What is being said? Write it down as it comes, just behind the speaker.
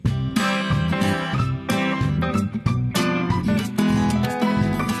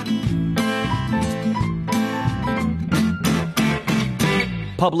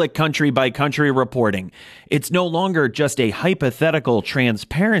public country-by-country reporting. It's no longer just a hypothetical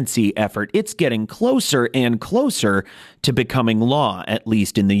transparency effort. It's getting closer and closer to becoming law, at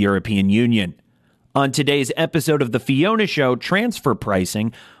least in the European Union. On today's episode of The Fiona Show, Transfer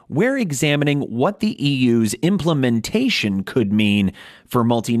Pricing, we're examining what the EU's implementation could mean for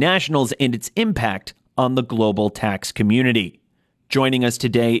multinationals and its impact on the global tax community. Joining us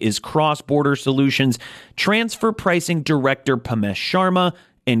today is CrossBorder Solutions Transfer Pricing Director Pamesh Sharma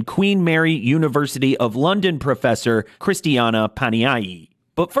and Queen Mary University of London professor Christiana Panayi.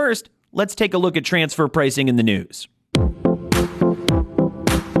 But first, let's take a look at transfer pricing in the news.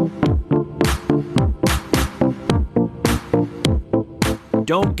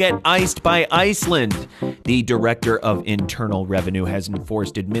 Don't get iced by Iceland. The Director of Internal Revenue has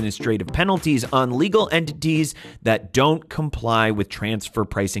enforced administrative penalties on legal entities that don't comply with transfer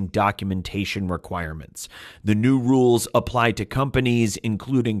pricing documentation requirements. The new rules apply to companies,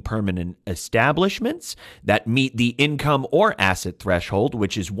 including permanent establishments, that meet the income or asset threshold,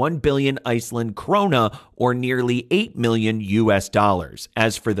 which is 1 billion Iceland krona, or nearly $8 million US.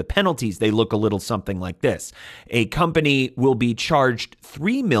 As for the penalties, they look a little something like this. A company will be charged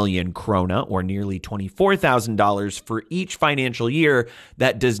 3 million krona, or nearly $24,000 for each financial year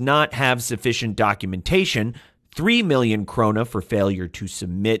that does not have sufficient documentation, 3 million krona for failure to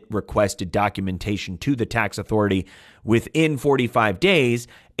submit requested documentation to the tax authority within 45 days,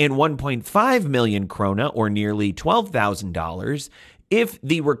 and 1.5 million krona, or nearly $12,000, if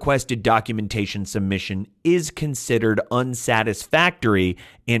the requested documentation submission is considered unsatisfactory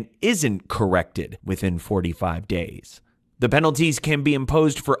and isn't corrected within 45 days. The penalties can be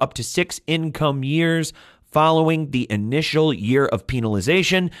imposed for up to 6 income years following the initial year of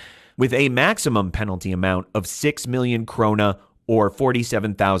penalization, with a maximum penalty amount of 6 million krona, or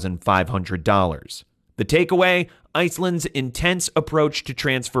 $47,500. The takeaway: Iceland's intense approach to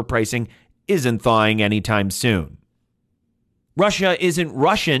transfer pricing isn't thawing anytime soon. Russia isn't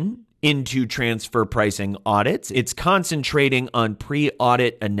rushing into transfer pricing audits. It's concentrating on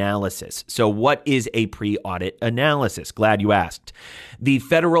pre-audit analysis. So what is a pre-audit analysis? Glad you asked. The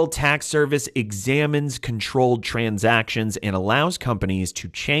Federal Tax Service examines controlled transactions and allows companies to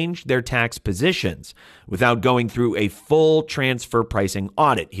change their tax positions without going through a full transfer pricing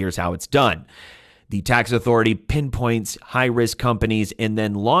audit. Here's how it's done. The tax authority pinpoints high-risk companies and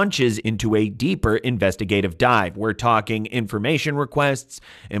then launches into a deeper investigative dive. We're talking information requests,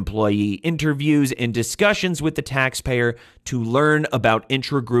 employee interviews, and discussions with the taxpayer to learn about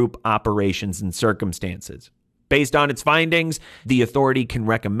intragroup operations and circumstances. Based on its findings, the authority can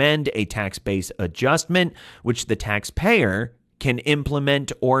recommend a tax base adjustment, which the taxpayer can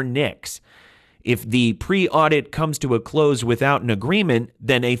implement or nix. If the pre-audit comes to a close without an agreement,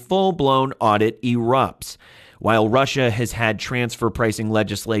 then a full-blown audit erupts. While Russia has had transfer pricing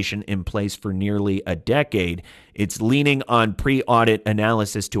legislation in place for nearly a decade, it's leaning on pre-audit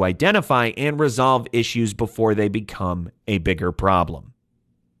analysis to identify and resolve issues before they become a bigger problem.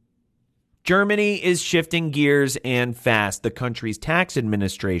 Germany is shifting gears and fast. The country's tax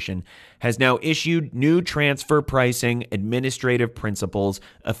administration has now issued new transfer pricing administrative principles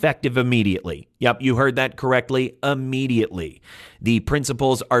effective immediately. Yep, you heard that correctly, immediately. The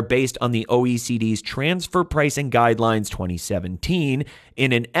principles are based on the OECD's Transfer Pricing Guidelines 2017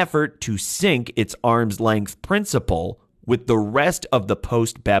 in an effort to sync its arm's length principle with the rest of the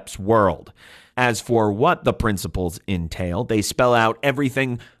post-BEPS world. As for what the principles entail, they spell out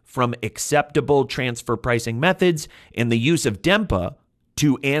everything from acceptable transfer pricing methods and the use of DEMPA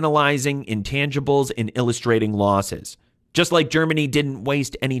to analyzing intangibles and illustrating losses. Just like Germany didn't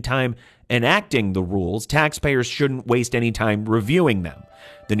waste any time enacting the rules, taxpayers shouldn't waste any time reviewing them.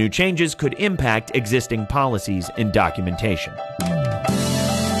 The new changes could impact existing policies and documentation.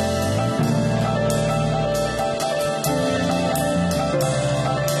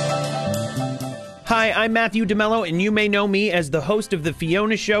 Hi, I'm Matthew DeMello, and you may know me as the host of The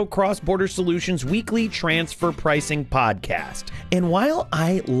Fiona Show, CrossBorder Solutions' weekly transfer pricing podcast. And while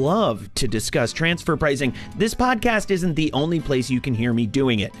I love to discuss transfer pricing, this podcast isn't the only place you can hear me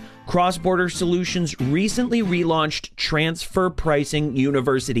doing it. CrossBorder Solutions recently relaunched Transfer Pricing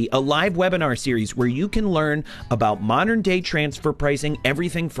University, a live webinar series where you can learn about modern-day transfer pricing,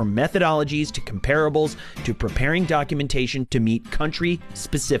 everything from methodologies to comparables to preparing documentation to meet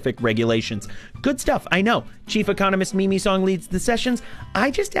country-specific regulations. Good stuff, I know. Chief Economist Mimi Song leads the sessions.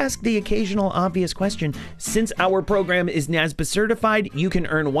 I just ask the occasional obvious question. Since our program is NASBA certified, you can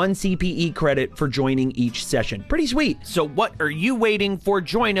earn 1 CPE credit for joining each session. Pretty sweet. So what are you waiting for?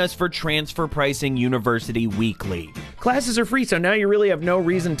 Join us for Transfer Pricing University Weekly. Classes are free, so now you really have no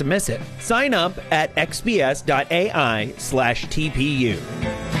reason to miss it. Sign up at xps.ai/TPU.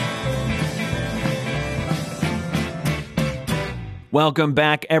 Welcome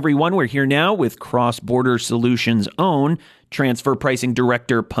back, everyone. We're here now with CrossBorder Solutions' own transfer pricing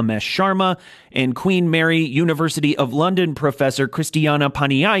director, Pamesh Sharma, and Queen Mary University of London professor, Christiana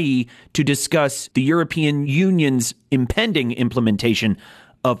Panayi, to discuss the European Union's impending implementation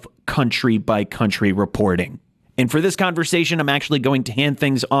of country-by-country reporting. And for this conversation, I'm actually going to hand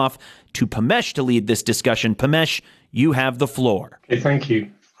things off to Pamesh to lead this discussion. Pamesh, you have the floor. Okay, thank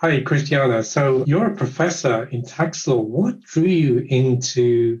you. Hi, Christiana. So you're a professor in tax law. What drew you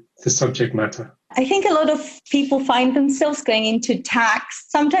into the subject matter? I think a lot of people find themselves going into tax,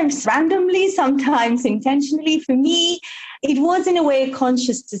 sometimes randomly, sometimes intentionally. For me, it was in a way a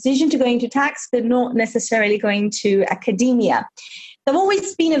conscious decision to go into tax, but not necessarily going to academia. I've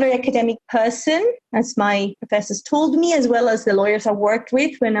always been a very academic person, as my professors told me, as well as the lawyers I worked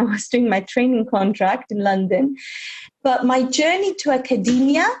with when I was doing my training contract in London. But my journey to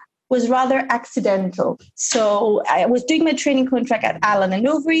academia was rather accidental. So I was doing my training contract at Allen &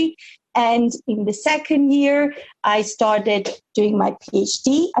 Overy, and in the second year, I started doing my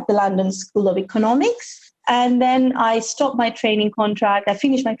PhD at the London School of Economics. And then I stopped my training contract. I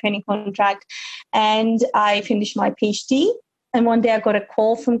finished my training contract, and I finished my PhD. And one day I got a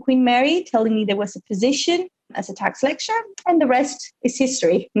call from Queen Mary telling me there was a position as a tax lecturer, and the rest is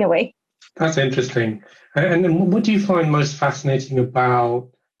history in a way. That's interesting. And what do you find most fascinating about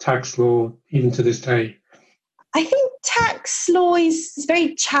tax law even to this day? I think tax law is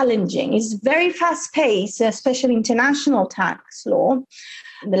very challenging. It's very fast-paced, especially international tax law.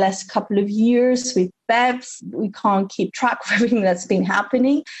 In the last couple of years with BEPS, we can't keep track of everything that's been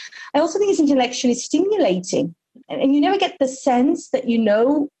happening. I also think it's intellectually stimulating. And you never get the sense that you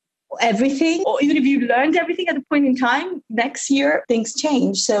know everything, or even if you learned everything at a point in time, next year things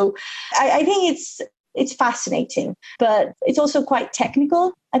change. So I think it's fascinating, but it's also quite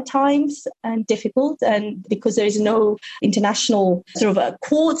technical at times and difficult. And because there is no international sort of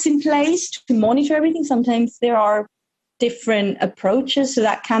courts in place to monitor everything, sometimes there are different approaches. So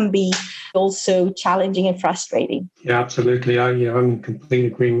that can be also challenging and frustrating. Yeah, absolutely. I'm in complete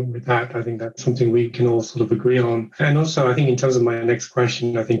agreement with that. I think that's something we can all sort of agree on. And also, I think in terms of my next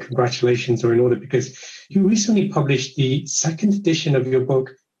question, I think congratulations are in order because you recently published the second edition of your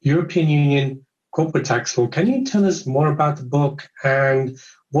book, European Union Corporate Tax Law. Can you tell us more about the book and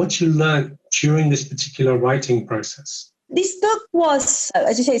what you learned during this particular writing process? This book was,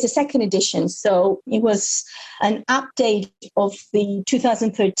 as you say, it's a second edition. So it was an update of the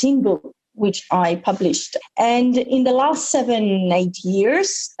 2013 book, which I published. And in the last 7-8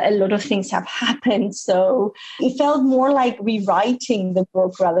 years, a lot of things have happened. So it felt more like rewriting the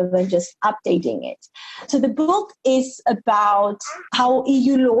book rather than just updating it. So the book is about how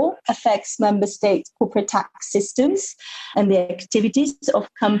EU law affects member states' corporate tax systems and the activities of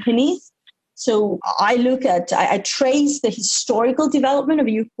companies. So I trace the historical development of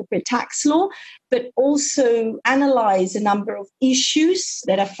EU corporate tax law, but also analyze a number of issues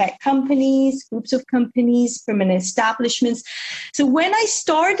that affect companies, groups of companies, permanent establishments. So when I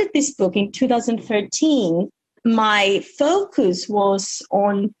started this book in 2013, my focus was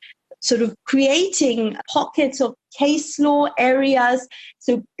on sort of creating pockets of case law areas,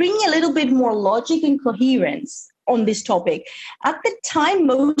 so bringing a little bit more logic and coherence on this topic. At the time,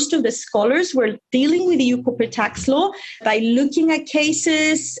 most of the scholars were dealing with EU corporate tax law by looking at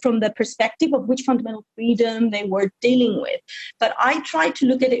cases from the perspective of which fundamental freedom they were dealing with. But I tried to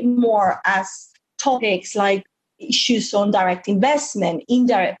look at it more as topics like issues on direct investment,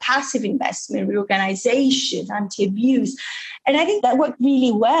 indirect passive investment, reorganization, anti-abuse. And I think that worked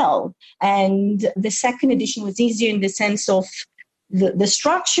really well. And the second edition was easier in the sense of the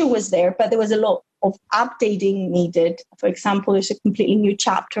structure was there, but there was a lot of updating needed. For example, there's a completely new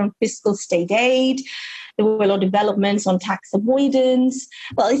chapter on fiscal state aid. There were a lot of developments on tax avoidance.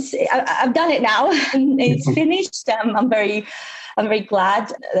 Well, I've done it now and it's finished. I'm very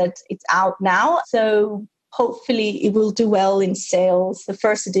glad that it's out now. So hopefully it will do well in sales. The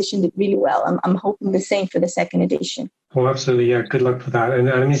first edition did really well. I'm hoping the same for the second edition. Oh, absolutely. Yeah. Good luck for that. And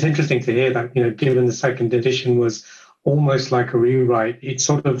I mean, it's interesting to hear that, given the second edition was almost like a rewrite, it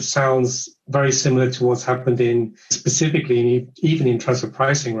sort of sounds very similar to what's happened even in transfer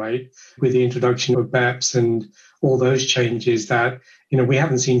pricing, right? With the introduction of BEPS and all those changes that, we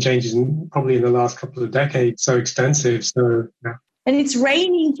haven't seen changes probably in the last couple of decades so extensive. So, yeah. And it's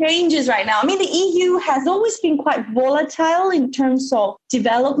raining changes right now. I mean, the EU has always been quite volatile in terms of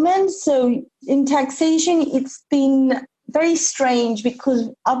development. So in taxation, it's been very strange because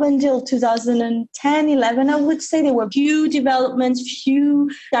up until 2010, 11, I would say there were few developments, few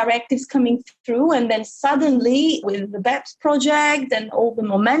directives coming through. And then suddenly with the BEPS project and all the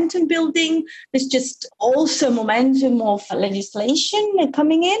momentum building, there's just also momentum of legislation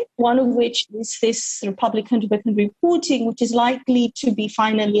coming in, one of which is this public country by country reporting, which is likely to be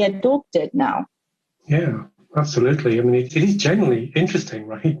finally adopted now. Yeah. Absolutely. I mean, it is generally interesting,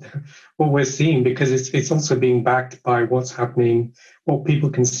 right? What we're seeing, because it's also being backed by what's happening, what people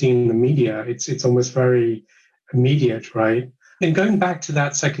can see in the media. It's almost very immediate, right? And going back to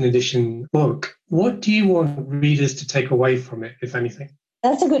that second edition book, what do you want readers to take away from it, if anything?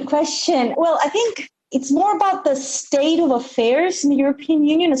 That's a good question. Well, I think it's more about the state of affairs in the European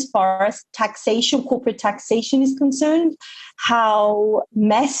Union as far as taxation, corporate taxation is concerned, how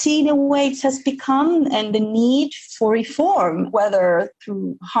messy in a way it has become, and the need for reform, whether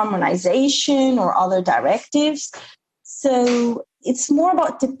through harmonization or other directives. So it's more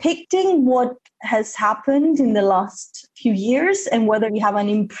about depicting what has happened in the last few years and whether we have an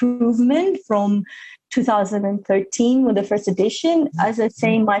improvement from 2013 with the first edition. As I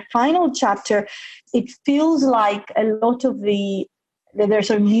say in my final chapter, it feels like a lot of there's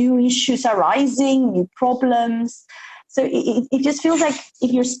sort of new issues arising, new problems. So it just feels like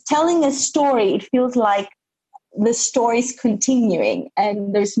if you're telling a story, it feels like the story is continuing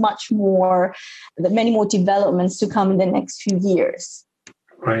and there's many more developments to come in the next few years.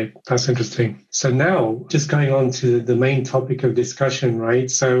 Right. That's interesting. So now just going on to the main topic of discussion, right?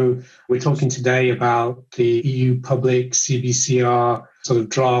 So we're talking today about the EU public CBCR sort of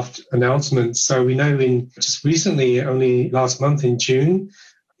draft announcement. So we know just recently, only last month in June,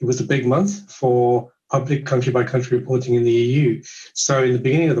 it was a big month for public country by country reporting in the EU. So in the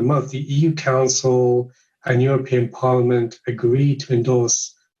beginning of the month, the EU Council and European Parliament agreed to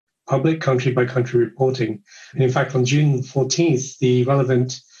endorse public country by country reporting. And in fact, on June 14th, the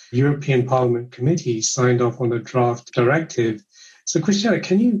relevant European Parliament committee signed off on a draft directive. So Christiana,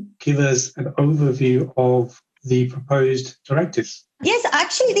 can you give us an overview of the proposed directives? Yes,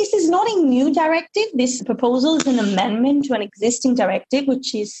 actually, this is not a new directive. This proposal is an amendment to an existing directive,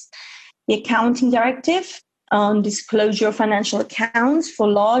 which is the Accounting Directive on disclosure of financial accounts for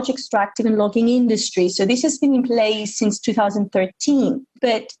large extractive and logging industry. So this has been in place since 2013.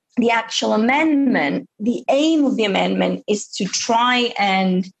 But the actual amendment, the aim of the amendment is to try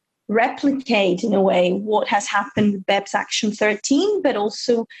and replicate in a way what has happened with BEPS Action 13, but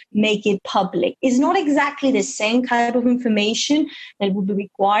also make it public. It's not exactly the same kind of information that would be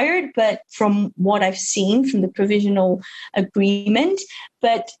required, but from what I've seen from the provisional agreement,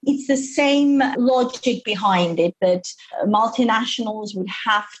 but it's the same logic behind it, that multinationals would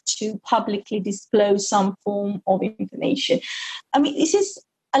have to publicly disclose some form of information. I mean, this is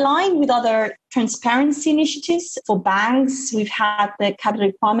aligned with other transparency initiatives for banks. We've had the Capital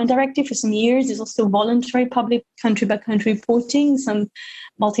Requirement Directive for some years. There's also voluntary public country-by-country reporting. Some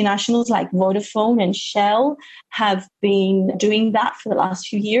multinationals like Vodafone and Shell have been doing that for the last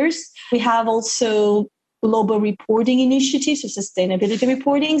few years. We have also global reporting initiatives or sustainability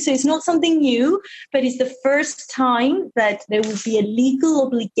reporting. So it's not something new, but it's the first time that there will be a legal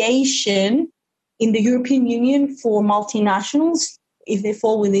obligation in the European Union for multinationals, if they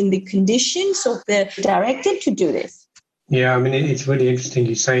fall within the conditions of the directive, to do this. Yeah, I mean, it's really interesting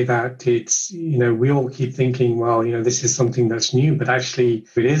you say that. It's, we all keep thinking, well, this is something that's new, but actually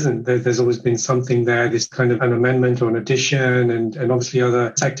it isn't. There's always been something there, this kind of an amendment or an addition, and obviously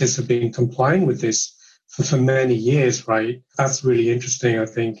other sectors have been complying with this for many years, right? That's really interesting, I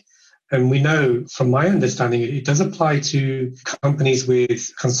think. And we know, from my understanding, it does apply to companies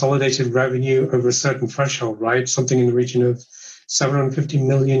with consolidated revenue over a certain threshold, right? Something in the region of 750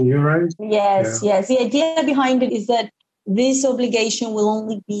 million euros? Yes. The idea behind it is that this obligation will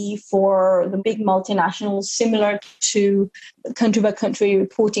only be for the big multinationals, similar to country-by-country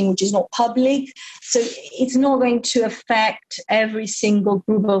reporting, which is not public. So it's not going to affect every single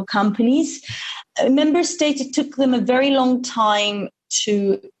group of companies. Member states, it took them a very long time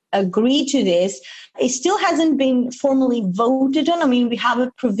to agree to this. It still hasn't been formally voted on. I mean, we have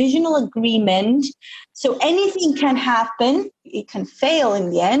a provisional agreement, so anything can happen. It can fail in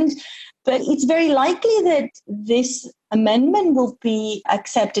the end, but it's very likely that this amendment will be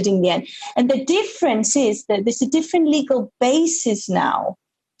accepted in the end. And the difference is that there's a different legal basis now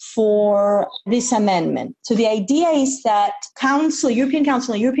for this amendment. So the idea is that European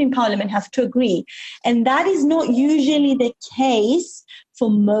Council and European Parliament have to agree. And that is not usually the case for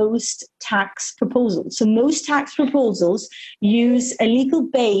most tax proposals. So most tax proposals use a legal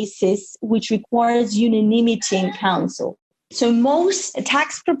basis which requires unanimity in Council. So most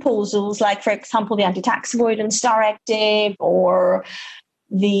tax proposals, like, for example, the Anti-Tax Avoidance Directive or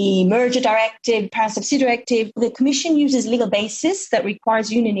the Merger Directive, Parent Subsidy Directive, the Commission uses legal basis that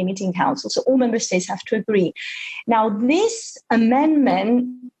requires unanimity in Council. So all member states have to agree. Now, this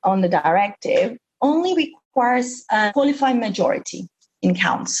amendment on the directive only requires a qualified majority in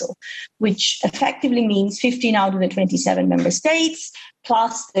Council, which effectively means 15 out of the 27 member states,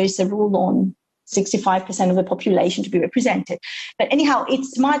 plus there's a rule on 65% of the population to be represented. But anyhow,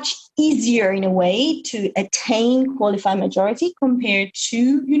 it's much easier in a way to attain qualified majority compared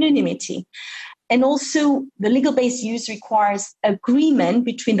to unanimity. And also, the legal base use requires agreement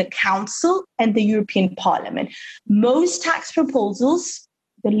between the Council and the European Parliament. Most tax proposals,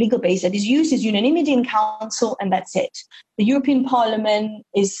 the legal base that is used is unanimity in Council, and that's it. The European Parliament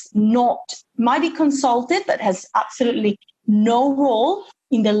might be consulted, but has absolutely no role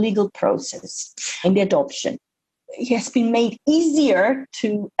in the legal process, in the adoption. It has been made easier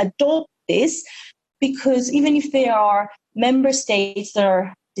to adopt this because even if there are member states that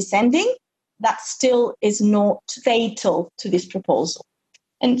are dissenting, that still is not fatal to this proposal.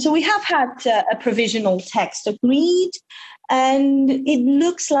 And so we have had a provisional text agreed, and it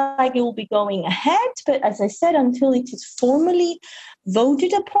looks like it will be going ahead. But as I said, until it is formally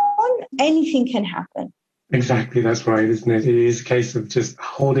voted upon, anything can happen. Exactly, that's right, isn't it? It is a case of just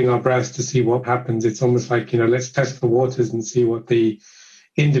holding our breath to see what happens. It's almost like, let's test the waters and see what the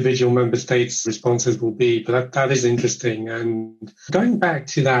individual member states' responses will be. But that is interesting. And going back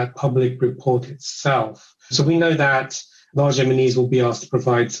to that public report itself, so we know that large MNEs will be asked to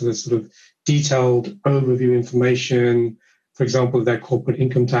provide sort of detailed overview information, for example, their corporate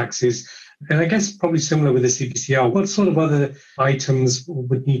income taxes. And I guess probably similar with the CBCR, what sort of other items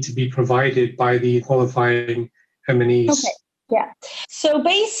would need to be provided by the qualifying MNEs? Okay, yeah. So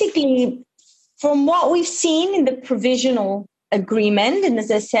basically, from what we've seen in the provisional agreement, and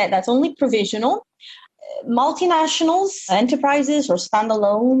as I said, that's only provisional, multinationals, enterprises or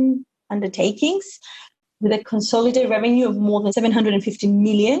standalone undertakings with a consolidated revenue of more than 750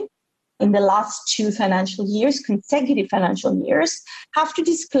 million in the last 2 financial years, consecutive financial years, have to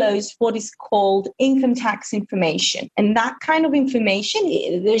disclose what is called income tax information. And that kind of information,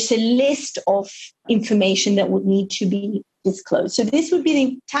 there's a list of information that would need to be disclosed. So this would be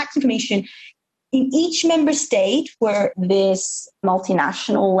the tax information in each member state where this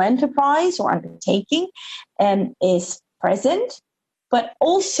multinational enterprise or undertaking is present, but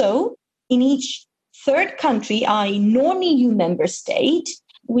also in each third country, i.e. non-EU member state,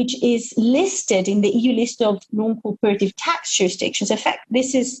 which is listed in the EU list of non-cooperative tax jurisdictions. In fact,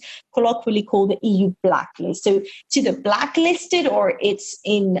 this is colloquially called the EU blacklist. So it's either blacklisted or it's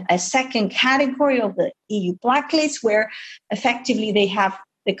in a second category of the EU blacklist where effectively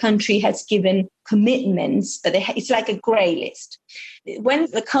the country has given commitments, but it's like a grey list. When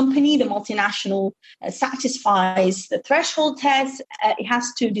the company, the multinational, satisfies the threshold test, it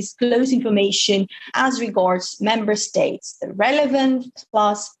has to disclose information as regards member states, the relevant,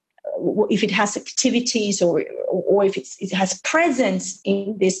 plus if it has activities or if it has presence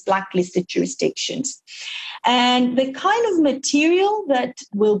in these blacklisted jurisdictions. And the kind of material that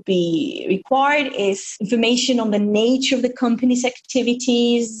will be required is information on the nature of the company's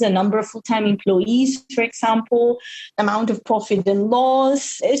activities, the number of full-time employees, for example, amount of profit and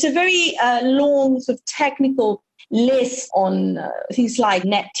loss. It's a very long sort of technical list on things like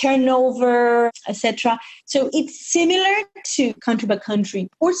net turnover, etc. So it's similar to country-by-country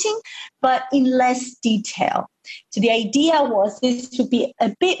reporting, but in less detail. So the idea was this would be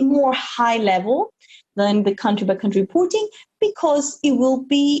a bit more high level than the country-by-country reporting because it will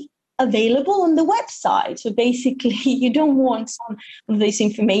be available on the website. So basically, you don't want some of this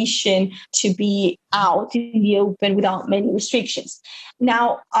information to be out in the open without many restrictions.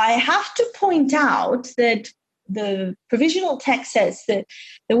 Now, I have to point out that the provisional text says that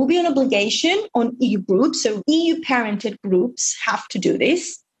there will be an obligation on EU groups. So EU parented groups have to do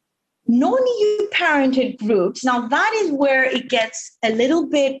this. Non-EU parented groups, now that is where it gets a little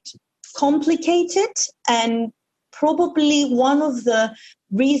bit complicated and probably one of the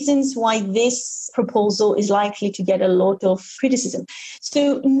reasons why this proposal is likely to get a lot of criticism.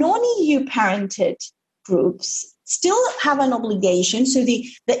 So non-EU parented groups still have an obligation. So the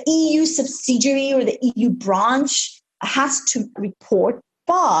EU subsidiary or the EU branch has to report,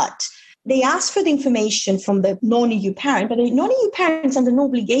 but they ask for the information from the non-EU parent, but the non-EU parents under no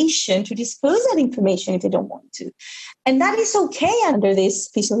obligation to disclose that information if they don't want to. And that is okay under this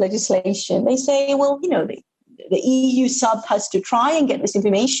piece of legislation. They say, well, the EU sub has to try and get this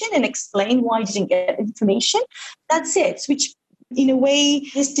information and explain why it didn't get information. That's it, which In a way,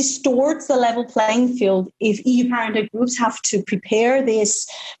 this distorts the level playing field if EU parental groups have to prepare this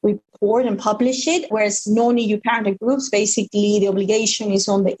report and publish it, whereas non-EU parental groups, basically the obligation is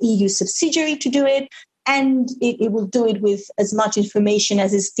on the EU subsidiary to do it, and it will do it with as much information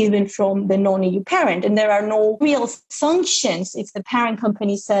as is given from the non-EU parent. And there are no real sanctions if the parent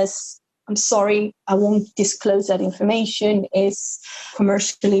company says, I'm sorry, I won't disclose that information, is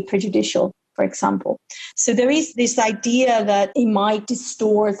commercially prejudicial, for example. So there is this idea that it might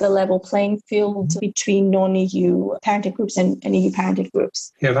distort the level playing field between non-EU parenting groups and EU parenting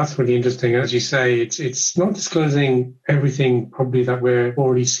groups. Yeah, that's really interesting. As you say, it's not disclosing everything probably that we're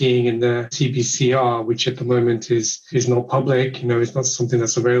already seeing in the CBCR, which at the moment is not public. It's not something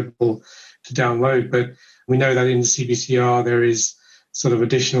that's available to download. But we know that in the CBCR there is sort of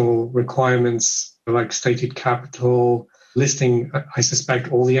additional requirements like stated capital, listing, I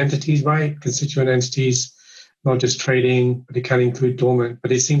suspect, all the entities, right? Constituent entities, not just trading, but it can include dormant.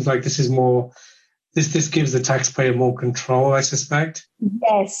 But it seems like this is more, this gives the taxpayer more control, I suspect.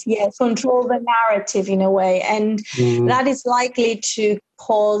 Yes, control the narrative in a way. And that is likely to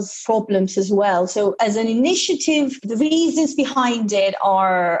cause problems as well. So as an initiative, the reasons behind it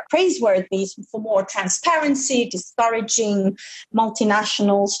are praiseworthy for more transparency, discouraging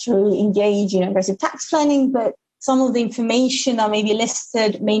multinationals to engage in aggressive tax planning, but some of the information that may be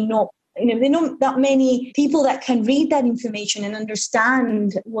listed may not, there are not that many people that can read that information and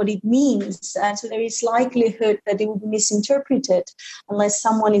understand what it means. And so there is likelihood that it will be misinterpreted unless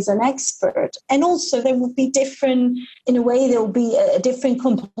someone is an expert. And also there will be different, in a way, there will be a different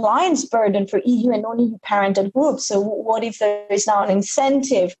compliance burden for EU and non-EU parental groups. So what if there is now an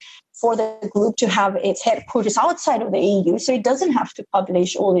incentive for the group to have its headquarters outside of the EU, so it doesn't have to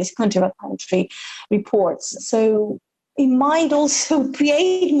publish all these country-by-country reports. So it might also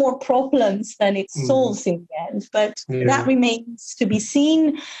create more problems than it solves in the end. But that remains to be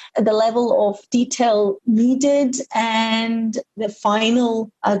seen, the level of detail needed and the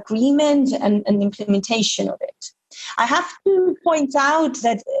final agreement and implementation of it. I have to point out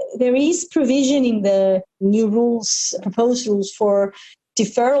that there is provision in the new rules, proposed rules, for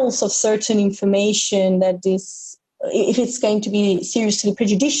deferrals of certain information that is, if it's going to be seriously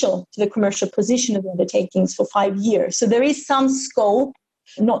prejudicial to the commercial position of the undertakings, for 5 years. So there is some scope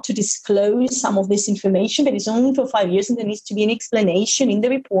not to disclose some of this information, but it's only for 5 years, and there needs to be an explanation in the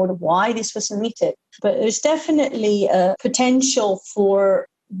report of why this was omitted. But there's definitely a potential for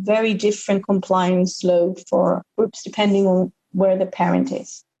very different compliance load for groups depending on where the parent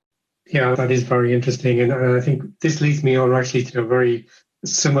is. Yeah, that is very interesting. And I think this leads me on actually to a very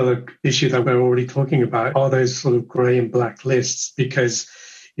similar issue that we're already talking about, are those sort of grey and black lists. Because,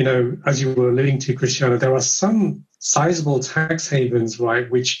 as you were alluding to, Christiana, there are some sizable tax havens, right,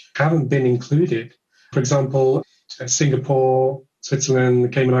 which haven't been included. For example, Singapore, Switzerland, the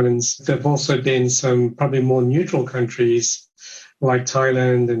Cayman Islands. There have also been some probably more neutral countries like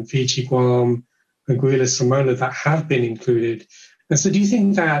Thailand and Fiji, Guam, Anguilla, Samoa that have been included. And so do you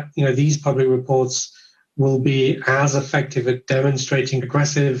think that, these public reports will be as effective at demonstrating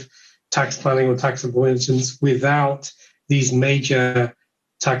aggressive tax planning or tax avoidance without these major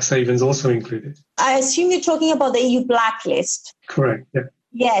tax havens also included? I assume you're talking about the EU blacklist. Correct, yeah.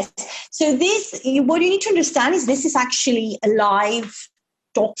 Yes. So what you need to understand is this is actually a live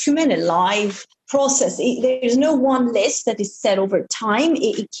document, a live process. There's no one list that is set over time.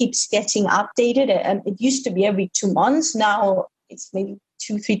 It keeps getting updated. It used to be every 2 months. Now it's maybe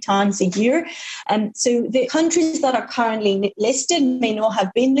 2-3 times a year. And so the countries that are currently listed may not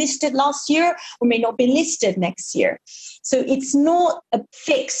have been listed last year or may not be listed next year. So it's not a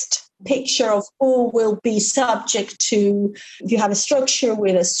fixed picture of who will be subject to, if you have a structure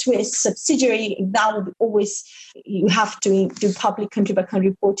with a Swiss subsidiary, that will be always, you have to do public country-by-country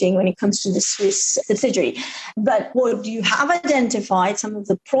reporting when it comes to the Swiss subsidiary. But what you have identified, some of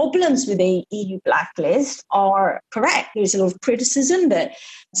the problems with the EU blacklist are correct. There's a lot of criticism that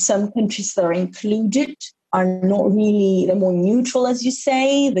some countries that are included are not really, they're more neutral, as you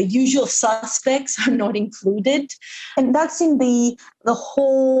say. The usual suspects are not included. And that's in the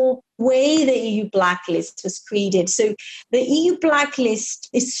whole way the EU blacklist was created. So the EU blacklist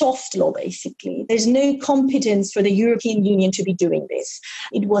is soft law, basically. There's no competence for the European Union to be doing this.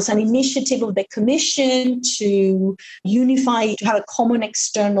 It was an initiative of the Commission to unify, to have a common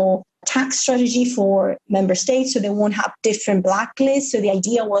external tax strategy for member states so they won't have different blacklists. So the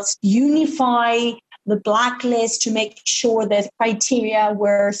idea was unify the blacklist to make sure that criteria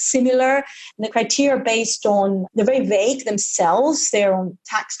were similar. And the criteria are based on, they're very vague themselves. They're on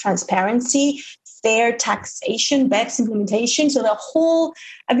tax transparency, fair taxation, BEPS implementation. So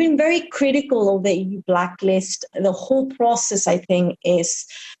I've been very critical of the EU blacklist. The whole process, I think, is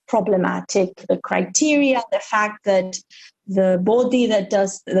problematic. The criteria, the fact that the body that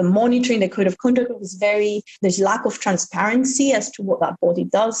does the monitoring, the code of conduct, there's lack of transparency as to what that body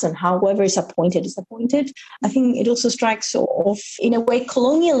does and how whoever is appointed is appointed. I think it also strikes off, in a way,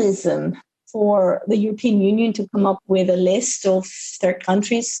 colonialism for the European Union to come up with a list of third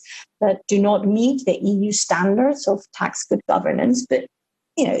countries that do not meet the EU standards of tax good governance. But,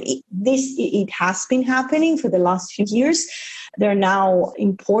 it has been happening for the last few years. There are now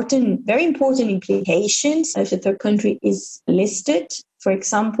very important implications if a third country is listed. For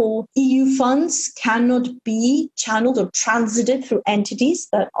example, EU funds cannot be channeled or transited through entities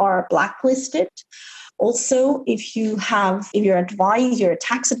that are blacklisted. Also, if you're a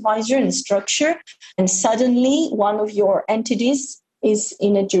tax advisor in a structure, and suddenly one of your entities is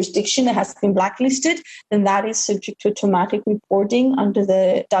in a jurisdiction that has been blacklisted, then that is subject to automatic reporting under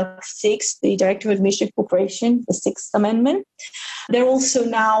the DAC 6, the Directive of Administrative Cooperation, the Sixth Amendment. There are also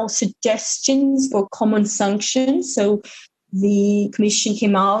now suggestions for common sanctions. So the Commission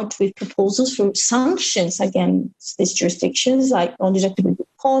came out with proposals for sanctions against these jurisdictions, like non-deductible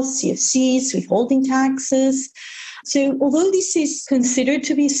costs, CFCs, withholding taxes. So although this is considered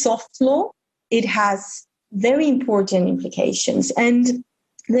to be soft law, it has very important implications. And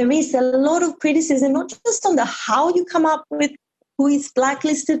there is a lot of criticism, not just on the how you come up with who is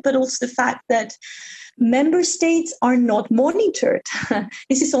blacklisted, but also the fact that member states are not monitored.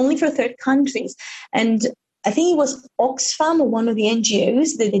 This is only for third countries. And I think it was Oxfam, or one of the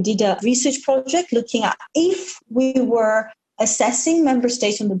NGOs, that they did a research project looking at if we were assessing member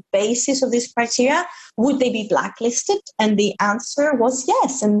states on the basis of this criteria, would they be blacklisted? And the answer was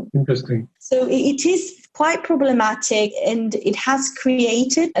yes. And interesting. So it is quite problematic, and it has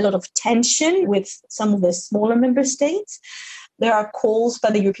created a lot of tension with some of the smaller member states. There are calls by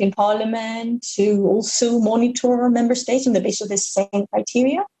the European Parliament to also monitor member states on the basis of the same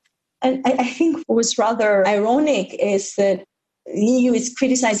criteria. And I think what was rather ironic is that the EU is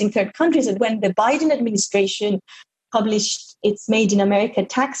criticizing third countries. And when the Biden administration published its Made in America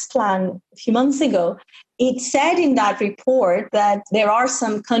tax plan a few months ago, it said in that report that there are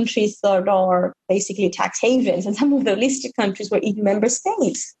some countries that are basically tax havens, and some of the listed countries were EU member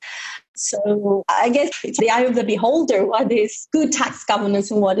states. So I guess it's the eye of the beholder, what is good tax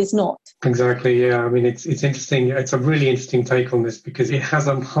governance and what is not. Exactly, yeah. I mean, it's interesting. It's a really interesting take on this because it has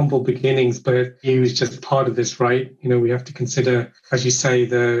humble beginnings, but EU is just part of this, right? We have to consider, as you say,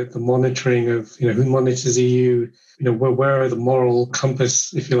 the monitoring of, who monitors EU, where are the moral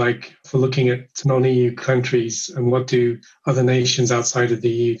compass, if you like, for looking at non-EU countries, and what do other nations outside of the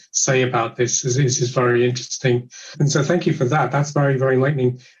EU say about this is very interesting. And so thank you for that. That's very, very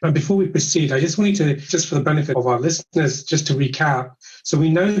enlightening. And before we proceed, I just wanted to, just for the benefit of our listeners, just to recap. So we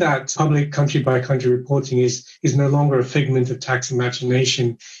know that public country-by-country reporting is no longer a figment of tax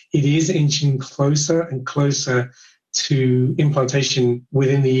imagination. It is inching closer and closer to implantation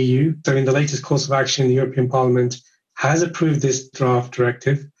within the EU. So in the latest course of action, the European Parliament has approved this draft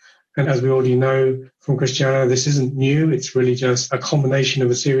directive. And as we already know from Christiana, this isn't new. It's really just a combination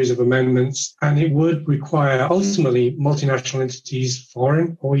of a series of amendments. And it would require ultimately multinational entities,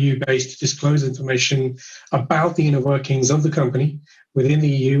 foreign or EU-based, to disclose information about the inner workings of the company within the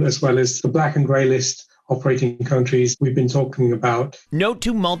EU, as well as the black and grey list operating countries we've been talking about. Note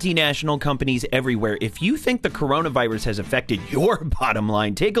to multinational companies everywhere, if you think the coronavirus has affected your bottom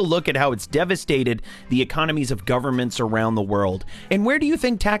line, take a look at how it's devastated the economies of governments around the world. And where do you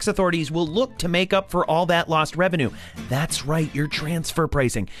think tax authorities will look to make up for all that lost revenue? That's right, your transfer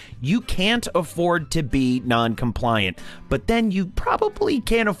pricing. You can't afford to be non-compliant, but then you probably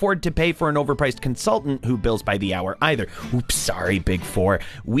can't afford to pay for an overpriced consultant who bills by the hour either. Oops, sorry, Big Four.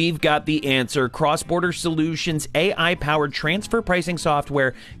 We've got the answer. CrossBorder Solutions AI-powered transfer pricing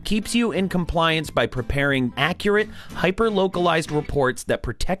software keeps you in compliance by preparing accurate, hyper-localized reports that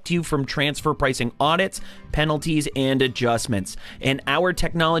protect you from transfer pricing audits, penalties, and adjustments. And our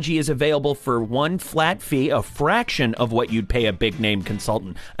technology is available for one flat fee, a fraction of what you'd pay a big-name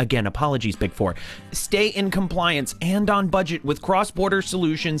consultant. Again, apologies, Big Four. Stay in compliance and on budget with CrossBorder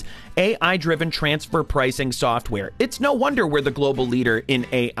Solutions AI-driven transfer pricing software. It's no wonder we're the global leader in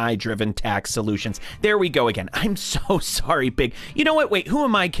AI-driven tax solutions. There we go again. I'm so sorry, Big. You know what? Wait, who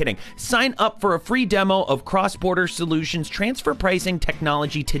am I kidding? Sign up for a free demo of CrossBorder Solutions transfer pricing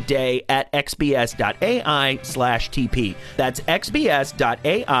technology today at xbs.ai/TP. That's xbs.ai/TP.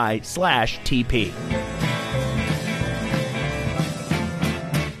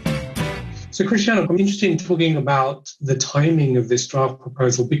 So, Christiana, I'm interested in talking about the timing of this draft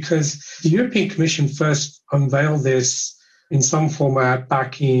proposal because the European Commission first unveiled this in some format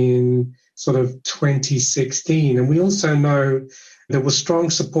back in sort of 2016. And we also know there was strong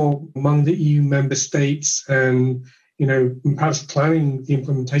support among the EU member states and, perhaps planning the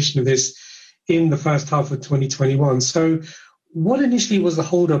implementation of this in the first half of 2021. So what initially was the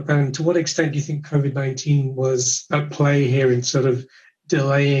holdup, and to what extent do you think COVID-19 was at play here in sort of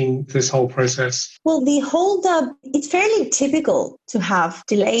delaying this whole process? Well, the holdup, it's fairly typical to have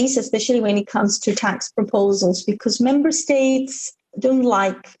delays, especially when it comes to tax proposals, because member states don't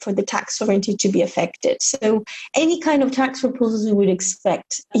like for the tax sovereignty to be affected. So any kind of tax proposals we would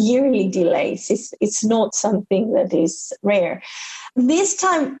expect yearly delays. It's not something that is rare. This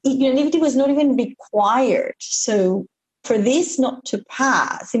time, unanimity was not even required. So for this not to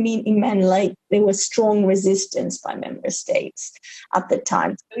pass, it meant like there was strong resistance by member states at the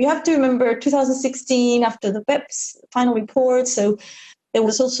time. So you have to remember 2016, after the BEPS final report, so there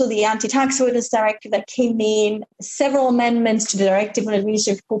was also the Anti-Tax Avoidance Directive that came in, several amendments to the Directive on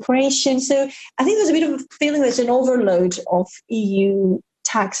Administrative Cooperation. So I think there's a bit of a feeling there's an overload of EU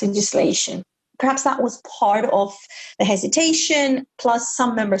tax legislation. Perhaps that was part of the hesitation, plus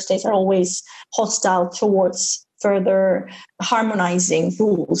some member states are always hostile towards further harmonizing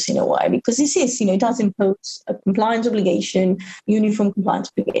rules in a way, because this is, it does impose a compliance obligation, uniform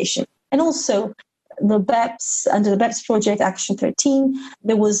compliance obligation. And also, the BEPS, under the BEPS project, Action 13,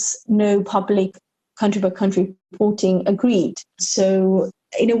 there was no public country-by-country reporting agreed. So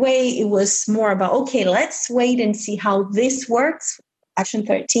in a way, it was more about, okay, let's wait and see how this works, Action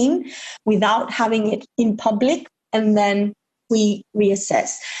 13, without having it in public, and then we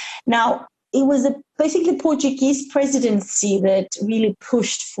reassess. Now, it was basically the Portuguese presidency that really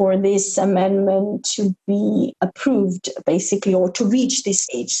pushed for this amendment to be approved, basically, or to reach this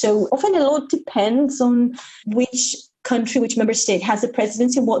stage. So often a lot depends on which country, which member state has the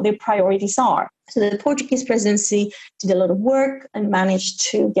presidency, and what their priorities are. So the Portuguese presidency did a lot of work and managed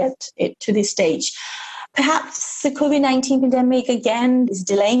to get it to this stage. Perhaps the COVID-19 pandemic, again, is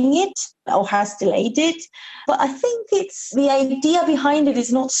delaying it or has delayed it. But I think it's the idea behind it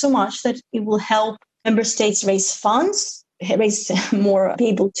is not so much that it will help member states raise funds, be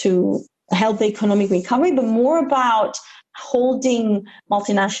able to help the economic recovery, but more about holding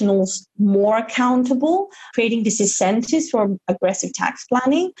multinationals more accountable, creating disincentives for aggressive tax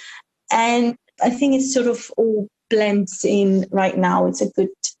planning. And I think it's sort of all blends in right now. It's a good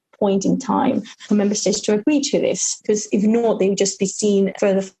point in time for member states to agree to this, because if not, they would just be seen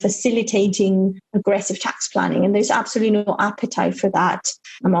further facilitating aggressive tax planning. And there's absolutely no appetite for that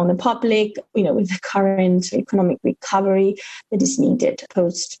among the public, with the current economic recovery that is needed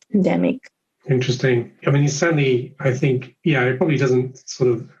post-pandemic. Interesting. It's certainly, I think, it probably doesn't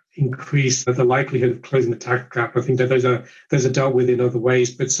sort of increase the likelihood of closing the tax gap. I think that those are dealt with in other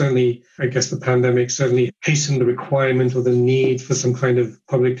ways, but certainly, I guess the pandemic certainly hastened the requirement or the need for some kind of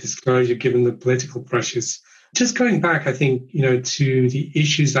public disclosure given the political pressures. Just going back, I think, to the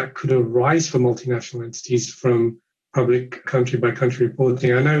issues that could arise for multinational entities from public country-by-country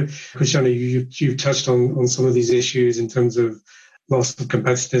reporting. I know, Christiana, you've touched on some of these issues in terms of loss of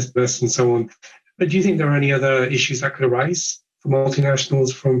competitiveness and so on. But do you think there are any other issues that could arise for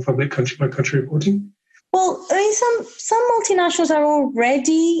multinationals from public country-by-country reporting? Well, some multinationals are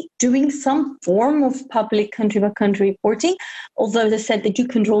already doing some form of public country-by-country reporting, although they said they do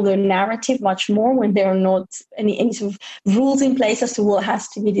control their narrative much more when there are not any sort of rules in place as to what has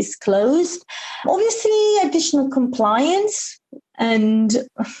to be disclosed. Obviously, additional compliance, and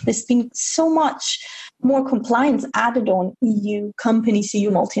there's been so much more compliance added on EU companies,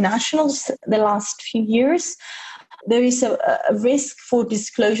 EU multinationals the last few years. There is a risk for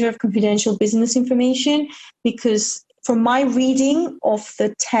disclosure of confidential business information because from my reading of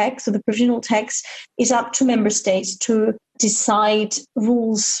the text, or the provisional text, it's up to member states to decide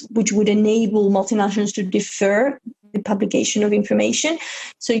rules which would enable multinationals to defer the publication of information.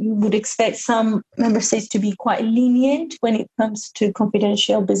 So you would expect some member states to be quite lenient when it comes to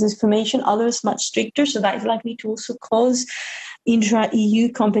confidential business information, others much stricter. So that is likely to also cause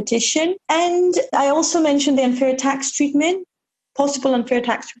intra-EU competition. And I also mentioned the unfair tax treatment, possible unfair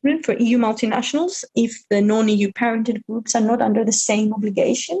tax treatment for EU multinationals if the non-EU parented groups are not under the same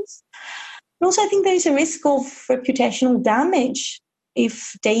obligations. And also, I think there is a risk of reputational damage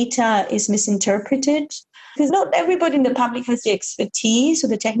if data is misinterpreted, because not everybody in the public has the expertise or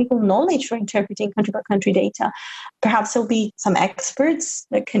the technical knowledge for interpreting country-by-country data. Perhaps there'll be some experts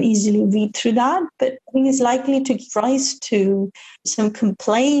that can easily read through that, but I think it's likely to give rise to some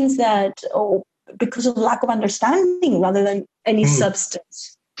complaints that, because of lack of understanding rather than any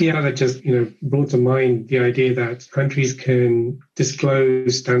substance. Yeah, that just brought to mind the idea that countries can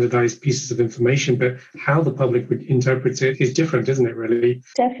disclose standardized pieces of information, but how the public would interpret it is different, isn't it? Really,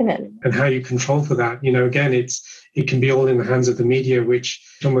 Definitely. and how you control for that. Again, it can be all in the hands of the media, which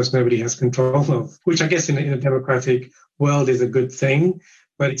almost nobody has control of. Which I guess in a democratic world is a good thing,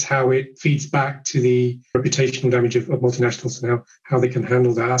 but it's how it feeds back to the reputational damage of multinationals and how they can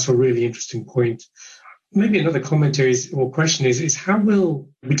handle that. That's a really interesting point. Maybe another comment here question is how will,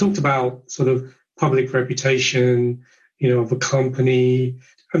 we talked about sort of public reputation, of a company.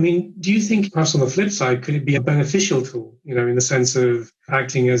 I mean, do you think perhaps on the flip side, could it be a beneficial tool, in the sense of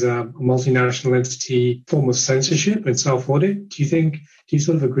acting as a multinational entity, form of censorship and self-audit? Do you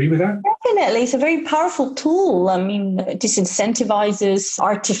sort of agree with that? Definitely. It's a very powerful tool. I mean, it disincentivizes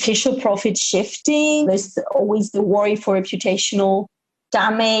artificial profit shifting. There's always the worry for reputational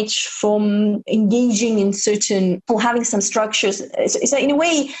damage from engaging in certain or having some structures. So in a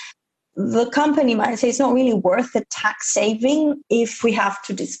way, the company might say it's not really worth the tax saving if we have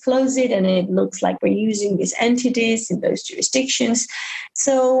to disclose it and it looks like we're using these entities in those jurisdictions.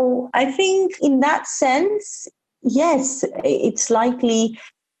 So I think in that sense, yes, it's likely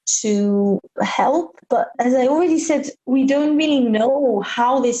to help. But as I already said, we don't really know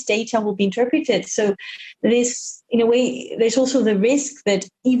how this data will be interpreted. So this, in a way, there's also the risk that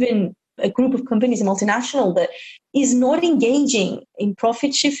even a group of companies, a multinational that is not engaging in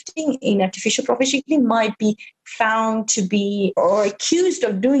profit shifting, in artificial profit shifting, might be found to be or accused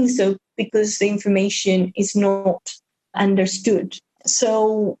of doing so because the information is not understood.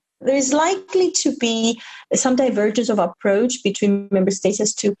 So there's likely to be some divergence of approach between member states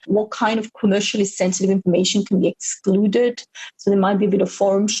as to what kind of commercially sensitive information can be excluded. So there might be a bit of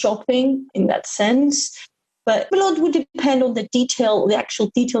forum shopping in that sense. But a lot would depend on the actual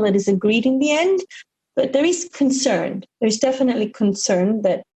detail that is agreed in the end. But there is concern. There's definitely concern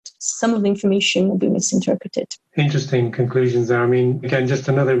that some of the information will be misinterpreted. Interesting conclusions there. I mean, again, just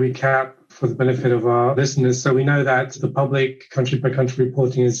another recap for the benefit of our listeners. So we know that the public country-by-country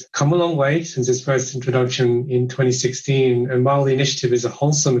reporting has come a long way since its first introduction in 2016. And while the initiative is a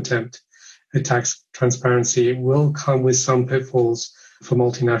wholesome attempt at tax transparency, it will come with some pitfalls for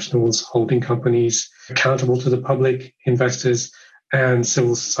multinationals, holding companies accountable to the public, investors, and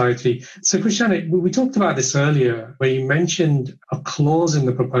civil society. So, Christiana, we talked about this earlier, where you mentioned a clause in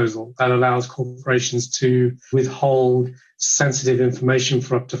the proposal that allows corporations to withhold sensitive information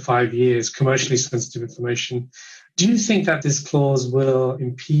for up to 5 years, commercially sensitive information. Do you think that this clause will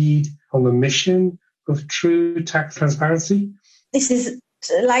impede on the mission of true tax transparency? This is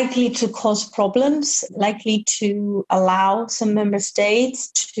likely to cause problems, likely to allow some member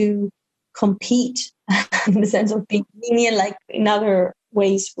states to compete in the sense of being lenient, like in other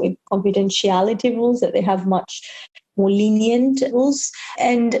ways with confidentiality rules, that they have much more lenient rules.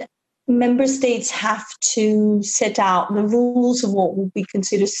 And member states have to set out the rules of what will be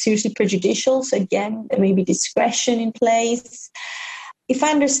considered seriously prejudicial. So again, there may be discretion in place. If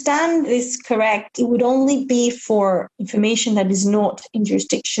I understand this correct, it would only be for information that is not in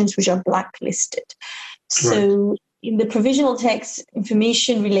jurisdictions which are blacklisted. So in the provisional text,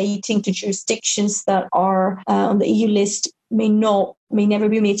 information relating to jurisdictions that are on the EU list may never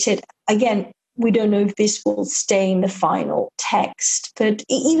be omitted. Again, we don't know if this will stay in the final text. But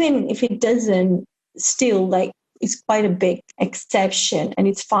even if it doesn't, still, it's quite a big exception, and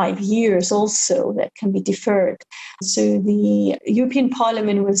it's 5 years also that can be deferred. So the European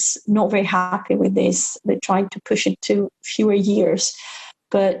Parliament was not very happy with this. They tried to push it to fewer years.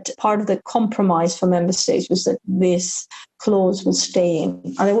 But part of the compromise for member states was that this clause will stay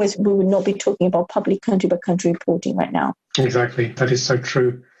in. Otherwise, we would not be talking about public country-by-country reporting right now. Exactly. That is so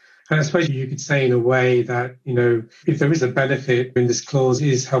true. And I suppose you could say in a way that, if there is a benefit in this clause,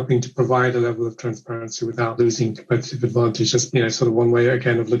 is helping to provide a level of transparency without losing competitive advantage. Just, sort of one way,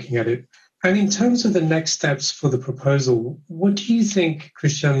 again, of looking at it. And in terms of the next steps for the proposal, what do you think,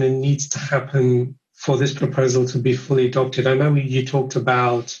 Christiana, needs to happen for this proposal to be fully adopted? I know you talked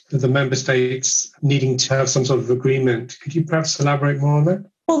about the member states needing to have some sort of agreement. Could you perhaps elaborate more on that?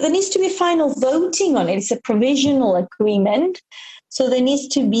 Well, there needs to be final voting on it. It's a provisional agreement. So there needs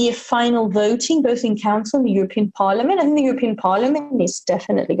to be a final voting, both in Council and the European Parliament. I think the European Parliament is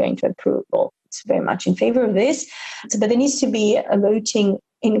definitely going to approve. Well, it's very much in favor of this. But there needs to be a voting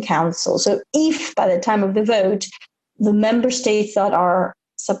in Council. So if by the time of the vote, the member states that are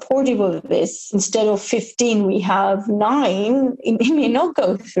supportive of this. Instead of 15, we have 9. It may not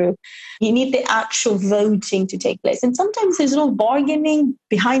go through. You need the actual voting to take place. And sometimes there's a little bargaining,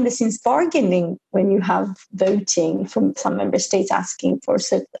 behind the scenes bargaining, when you have voting from some member states asking for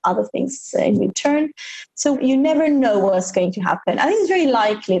certain other things in return. So you never know what's going to happen. I think it's very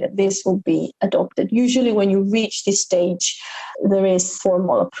likely that this will be adopted. Usually when you reach this stage, there is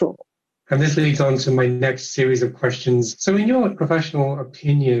formal approval. And this leads on to my next series of questions. So in your professional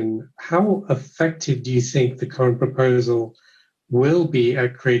opinion, how effective do you think the current proposal will be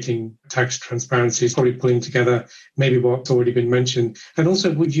at creating tax transparency? It's probably pulling together maybe what's already been mentioned. And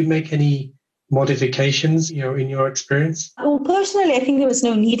also, would you make any modifications, in your experience? Well, personally, I think there was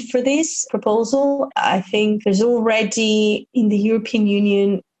no need for this proposal. I think there's already in the European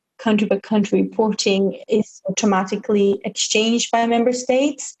Union country-by-country reporting is automatically exchanged by member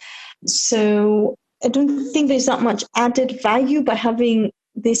states. So I don't think there's that much added value by having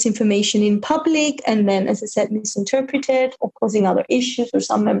this information in public and then, as I said, misinterpreted or causing other issues, or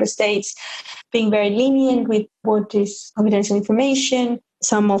some member states being very lenient with what is confidential information,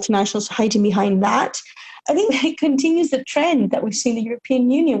 some multinationals hiding behind that. I think it continues the trend that we've seen in the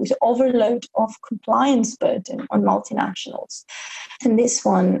European Union with overload of compliance burden on multinationals. And this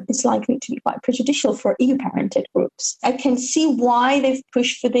one is likely to be quite prejudicial for EU-parented groups. I can see why they've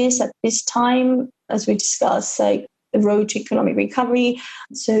pushed for this at this time, as we discussed, like the road to economic recovery.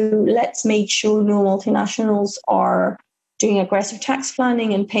 So let's make sure no multinationals are doing aggressive tax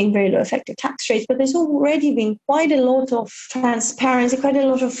planning and paying very low effective tax rates. But there's already been quite a lot of transparency, quite a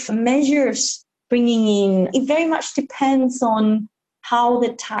lot of measures bringing in. It very much depends on how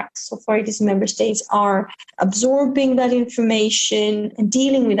the tax authorities in member states are absorbing that information and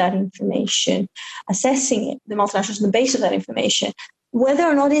dealing with that information, assessing it, the multinationals on the basis of that information. Whether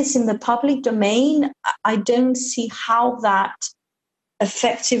or not it's in the public domain, I don't see how that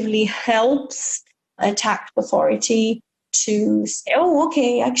effectively helps a tax authority to say, oh,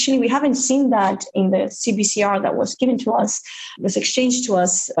 okay, actually, we haven't seen that in the CBCR that was given to us, was exchanged to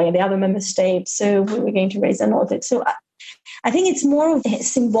us by the other member states, so we're going to raise an audit. So I think it's more of a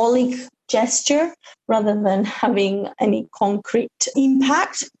symbolic gesture rather than having any concrete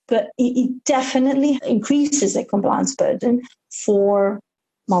impact, but it definitely increases the compliance burden for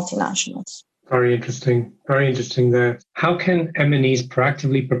multinationals. Very interesting there. How can MNEs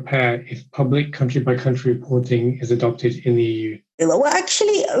proactively prepare if public country-by-country reporting is adopted in the EU? Well,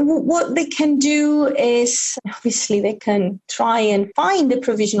 actually, what they can do is, obviously, they can try and find the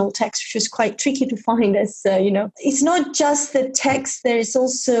provisional text, which is quite tricky to find, as It's not just the text. There is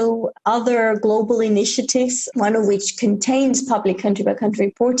also other global initiatives, one of which contains public country-by-country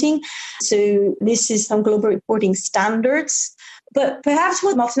reporting. So this is some global reporting standards. But perhaps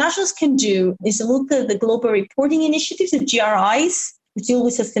what multinationals can do is look at the global reporting initiatives, the GRIs, which deal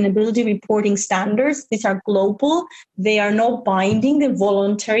with sustainability reporting standards. These are global. They are not binding. They're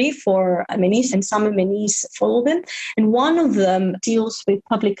voluntary for MNEs, and some MNEs follow them. And one of them deals with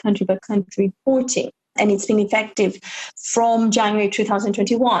public country-by-country reporting. And it's been effective from January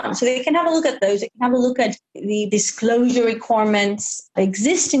 2021. So they can have a look at those. They can have a look at the disclosure requirements,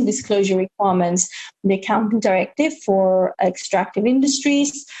 existing disclosure requirements, the accounting directive for extractive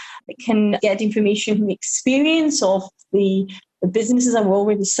industries. They can get information from the experience of the businesses that were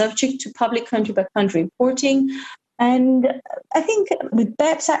already subject to public country-by-country reporting. And I think with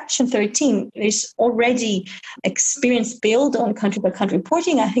BEPS Action 13, there's already experience built on country-by-country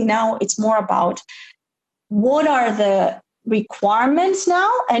reporting. I think now it's more about what are the requirements now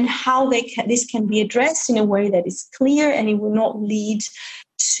and how this can be addressed in a way that is clear and it will not lead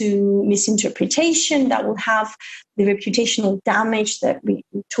to misinterpretation that will have the reputational damage that we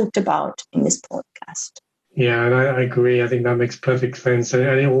talked about in this podcast. Yeah, and I agree. I think that makes perfect sense. And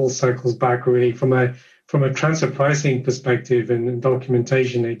it all circles back really from a transfer pricing perspective and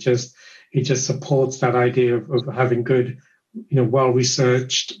documentation. It just supports that idea of having good,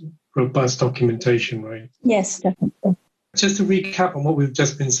 well-researched, robust documentation, right? Yes, definitely. Just to recap on what we've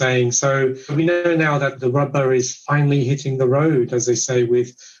just been saying. So we know now that the rubber is finally hitting the road, as they say,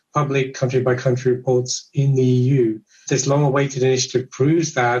 with public country-by-country reports in the EU. This long-awaited initiative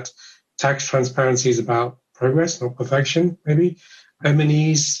proves that tax transparency is about progress, not perfection, maybe.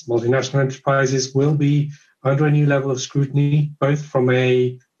 MNEs, multinational enterprises, will be under a new level of scrutiny, both from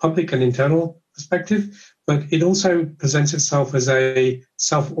a public and internal perspective, but it also presents itself as a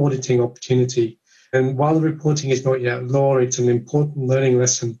self-auditing opportunity. And while the reporting is not yet law, it's an important learning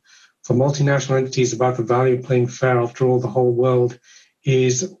lesson for multinational entities about the value of playing fair. After all, the whole world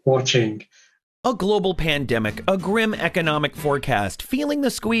is watching. A global pandemic, a grim economic forecast, feeling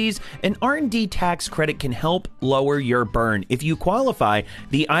the squeeze, an R&D tax credit can help lower your burn. If you qualify,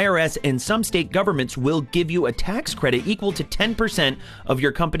 the IRS and some state governments will give you a tax credit equal to 10% of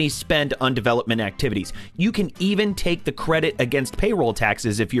your company's spend on development activities. You can even take the credit against payroll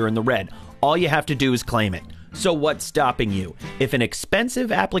taxes if you're in the red. All you have to do is claim it. So what's stopping you? If an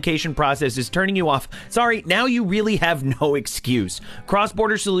expensive application process is turning you off, sorry, now you really have no excuse.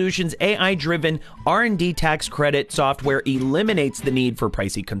 CrossBorder Solutions' AI-driven R&D tax credit software eliminates the need for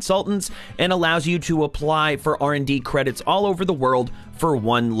pricey consultants and allows you to apply for R&D credits all over the world for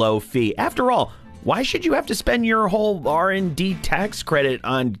one low fee. After all, why should you have to spend your whole R&D tax credit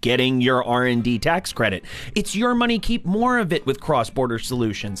on getting your R&D tax credit? It's your money. Keep more of it with CrossBorder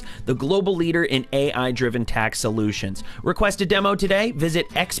Solutions, the global leader in AI-driven tax solutions. Request a demo today. Visit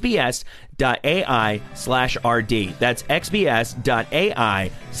xbs.ai/RD. That's xbs.ai/RD.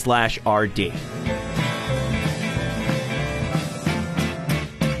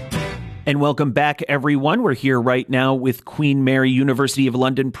 And welcome back, everyone. We're here right now with Queen Mary University of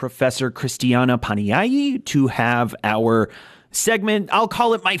London Professor Christiana Panayi to have our segment. I'll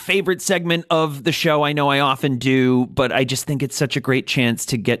call it my favorite segment of the show. I know I often do, but I just think it's such a great chance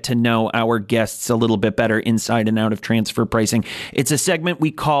to get to know our guests a little bit better inside and out of transfer pricing. It's a segment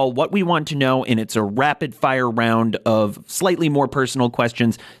we call What We Want to Know, and it's a rapid fire round of slightly more personal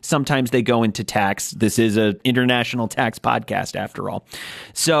questions. Sometimes they go into tax. This is an international tax podcast, after all.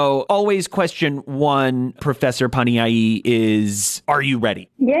 So always question one, Professor Panayi, is, are you ready?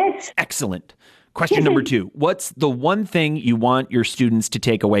 Yes. Excellent. Question number 2, what's the one thing you want your students to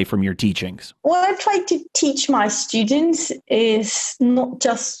take away from your teachings? What I try to teach my students is not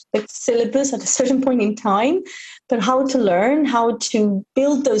just the syllabus at a certain point in time, but how to learn, how to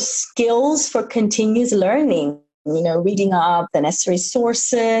build those skills for continuous learning. You know, reading up the necessary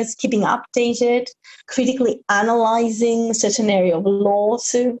sources, keeping updated, critically analyzing a certain area of law.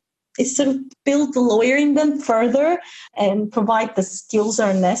 So it's sort of build the lawyer in them further and provide the skills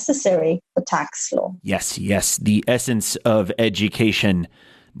that are necessary for tax law. Yes. The essence of education,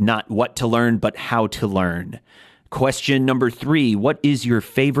 not what to learn, but how to learn. Question number 3, what is your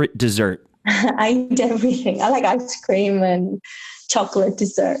favorite dessert? I eat everything. I like ice cream and chocolate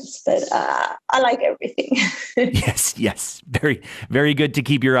desserts, but I like everything. Yes. Very, very good to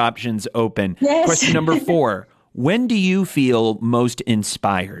keep your options open. Yes. Question number 4, when do you feel most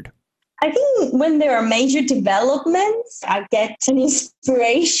inspired? I think when there are major developments, I get an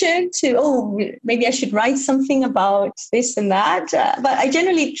inspiration to, maybe I should write something about this and that. But I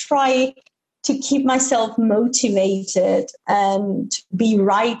generally try to keep myself motivated and be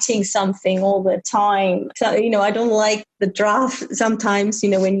writing something all the time. So, I don't like the draft sometimes,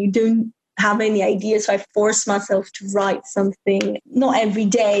 when you don't have any ideas. So I force myself to write something, not every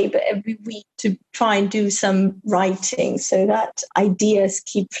day, but every week, to try and do some writing so that ideas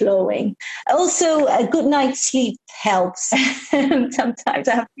keep flowing. Also, a good night's sleep helps. Sometimes I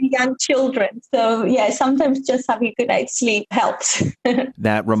have 3 young children. So sometimes just having a good night's sleep helps.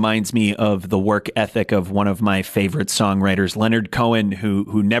 That reminds me of the work ethic of one of my favorite songwriters, Leonard Cohen,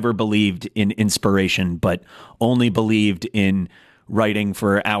 who never believed in inspiration, but only believed in writing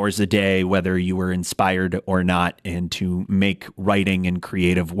for hours a day, whether you were inspired or not, and to make writing and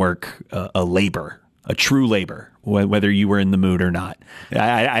creative work a labor, a true labor, whether you were in the mood or not.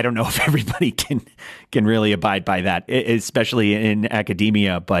 I don't know if everybody can really abide by that, especially in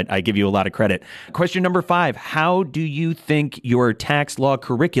academia, but I give you a lot of credit. Question number 5, how do you think your tax law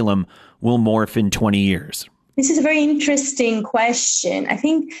curriculum will morph in 20 years? This is a very interesting question. I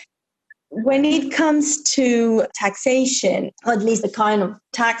think when it comes to taxation, or at least the kind of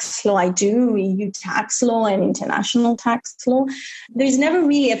tax law I do, EU tax law and international tax law, there's never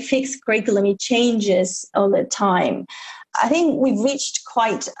really a fixed curriculum. It changes all the time. I think we've reached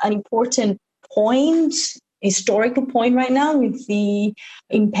quite an important point, historical point right now with the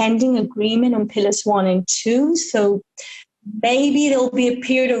impending agreement on Pillars 1 and 2. So maybe there'll be a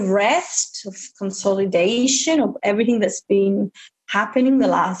period of rest, of consolidation of everything that's been happening the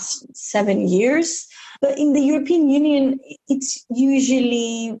last 7 years. But in the European Union, it's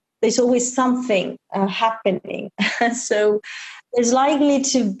usually, there's always something happening. So there's likely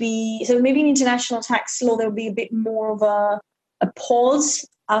to be, so maybe in international tax law, there'll be a bit more of a pause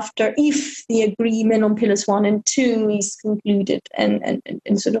after, if the agreement on Pillars 1 and 2 is concluded and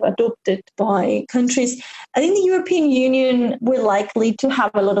sort of adopted by countries. I think the European Union, we're likely to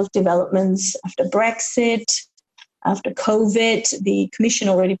have a lot of developments after Brexit. After COVID, the Commission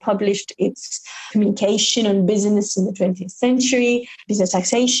already published its communication on business in the 20th century, business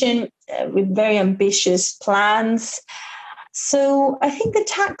taxation, with very ambitious plans. So I think the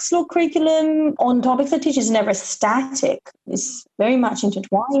tax law curriculum on topics I teach is never static. It's very much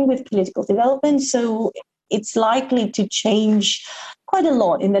intertwined with political development. So it's likely to change quite a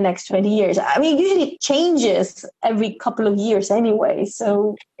lot in the next 20 years. I mean, usually it changes every couple of years anyway.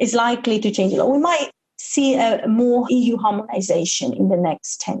 So it's likely to change a lot. We might see a more EU harmonization in the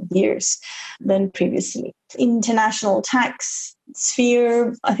next 10 years than previously. International tax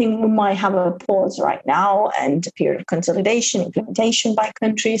sphere, I think we might have a pause right now and a period of consolidation, implementation by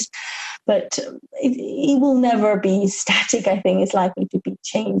countries, but it will never be static. I think it's likely to be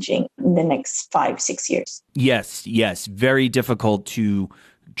changing in the next 5-6 years. Yes. Very difficult to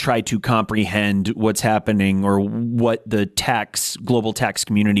try to comprehend what's happening or what the global tax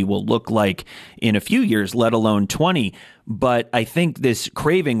community will look like in a few years, let alone 20. But I think this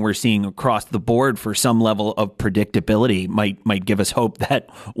craving we're seeing across the board for some level of predictability might give us hope that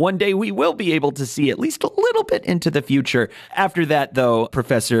one day we will be able to see at least a little bit into the future. After that, though,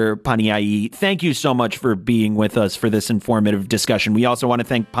 Professor Panayi, thank you so much for being with us for this informative discussion. We also want to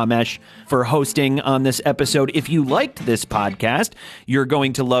thank Pamesh for hosting on this episode. If you liked this podcast, you're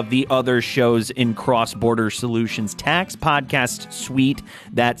going to love the other shows in CrossBorder Solutions Tax Podcast Suite.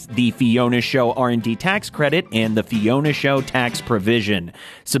 That's the Fiona Show R&D Tax Credit and the Fiona Show Tax Provision.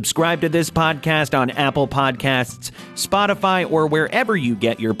 Subscribe to this podcast on Apple Podcasts, Spotify, or wherever you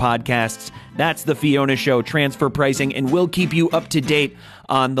get your podcasts. That's the Fiona Show Transfer Pricing, and we'll keep you up to date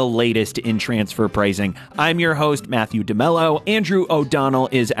on the latest in transfer pricing. I'm your host, Matthew DeMello. Andrew O'Donnell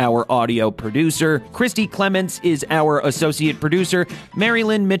is our audio producer. Christy Clements is our associate producer.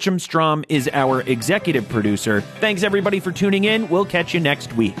 Marilyn Mitchum-Strom is our executive producer. Thanks, everybody, for tuning in. We'll catch you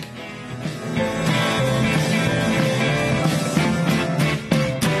next week.